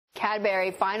Cadbury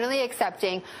finally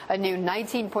accepting a new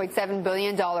 $19.7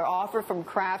 billion offer from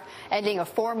Kraft, ending a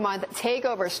 4-month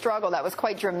takeover struggle that was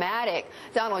quite dramatic.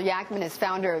 Donald Yacktman is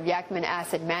founder of Yacktman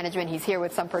Asset Management. He's here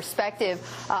with some perspective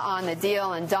on the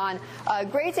deal. And Don,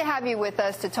 great to have you with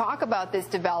us to talk about this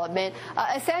development.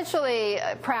 Essentially,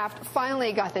 Kraft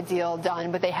finally got the deal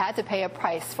done, but they had to pay a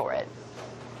price for it.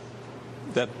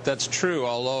 That's true,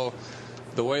 although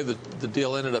the way the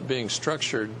deal ended up being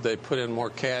structured, they put in more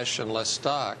cash and less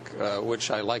stock, which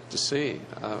I like to see.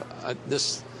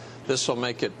 This will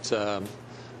make it, on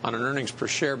an earnings per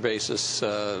share basis,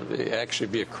 actually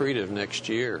be accretive next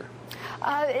year.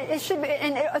 It should be,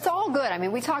 and it's all good. I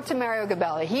mean, we talked to Mario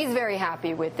Gabelli. He's very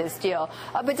happy with this deal.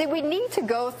 But did we need to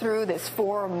go through this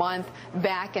 4-month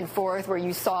back and forth where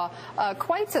you saw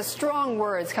quite some strong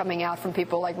words coming out from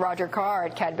people like Roger Carr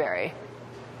at Cadbury?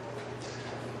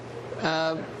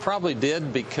 Probably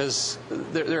did, because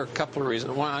there are a couple of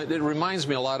reasons. One, it reminds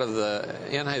me a lot of the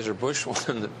Anheuser-Busch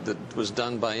one that was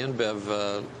done by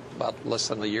InBev about less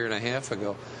than a year and a half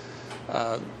ago.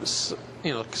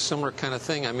 You know, similar kind of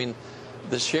thing. I mean,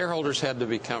 the shareholders had to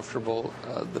be comfortable.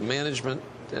 The management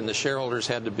and the shareholders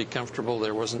had to be comfortable.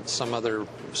 There wasn't some other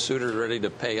suitor ready to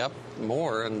pay up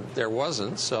more, and there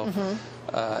wasn't. So,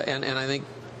 and I think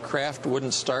Kraft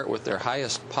wouldn't start with their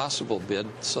highest possible bid,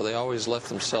 so they always left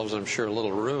themselves, I'm sure, a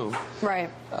little room. Right.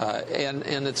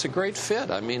 And it's a great fit.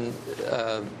 I mean,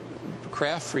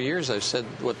 Kraft, for years, I've said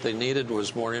what they needed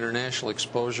was more international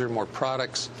exposure, more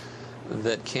products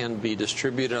that can be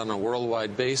distributed on a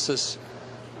worldwide basis,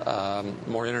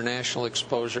 more international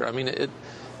exposure. I mean,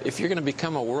 if you're going to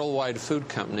become a worldwide food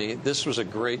company, this was a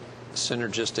great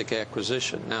synergistic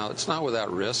acquisition. Now, it's not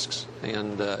without risks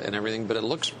and everything, but it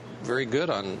looks very good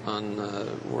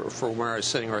for where I was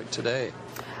sitting right today.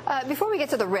 Before we get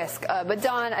to the risk, but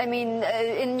Don, I mean,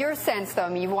 in your sense, though, I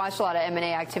mean, you've watched a lot of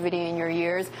M&A activity in your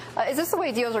years. Is this the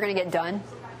way deals are going to get done?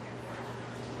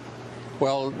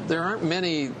 Well, there aren't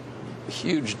many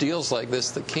huge deals like this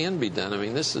that can be done. I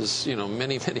mean, this is, you know,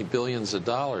 many billions of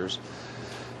dollars,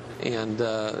 and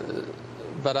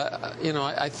but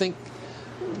I think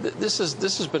this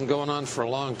has been going on for a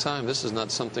long time. This is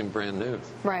not something brand new.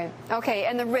 Right. Okay.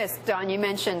 And the risk, Don, you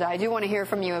mentioned. I do want to hear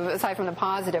from you. Aside from the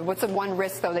positive, what's the one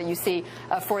risk though that you see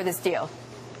for this deal?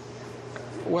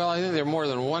 Well, I think there are more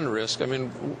than one risk. I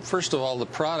mean, first of all, the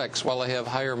products, while they have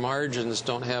higher margins,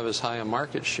 don't have as high a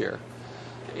market share.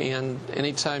 And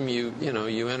anytime you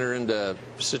enter into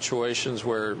situations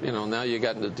where, now you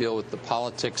got to deal with the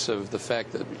politics of the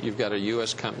fact that you've got a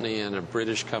U.S. company and a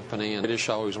British company, and British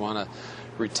always want to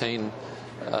retain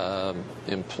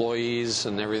employees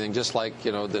and everything, just like,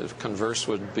 the converse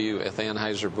would be with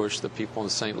Anheuser-Busch. The people in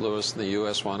St. Louis and the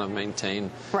U.S. want to maintain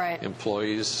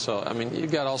employees. So, I mean,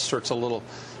 you've got all sorts of little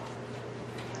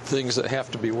things that have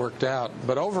to be worked out,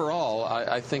 but overall,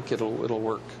 I think it'll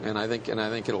work, and I think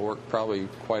it'll work probably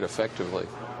quite effectively.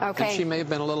 Okay. And she may have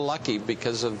been a little lucky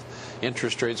because of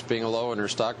interest rates being low and her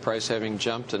stock price having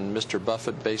jumped, and Mr.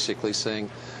 Buffett basically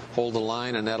saying, "Hold the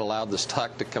line," and that allowed the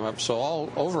stock to come up. So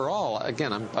overall,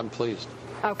 again, I'm pleased.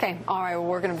 Okay. All right. Well,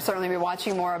 we're going to certainly be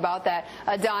watching more about that.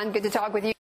 Don, good to talk with you.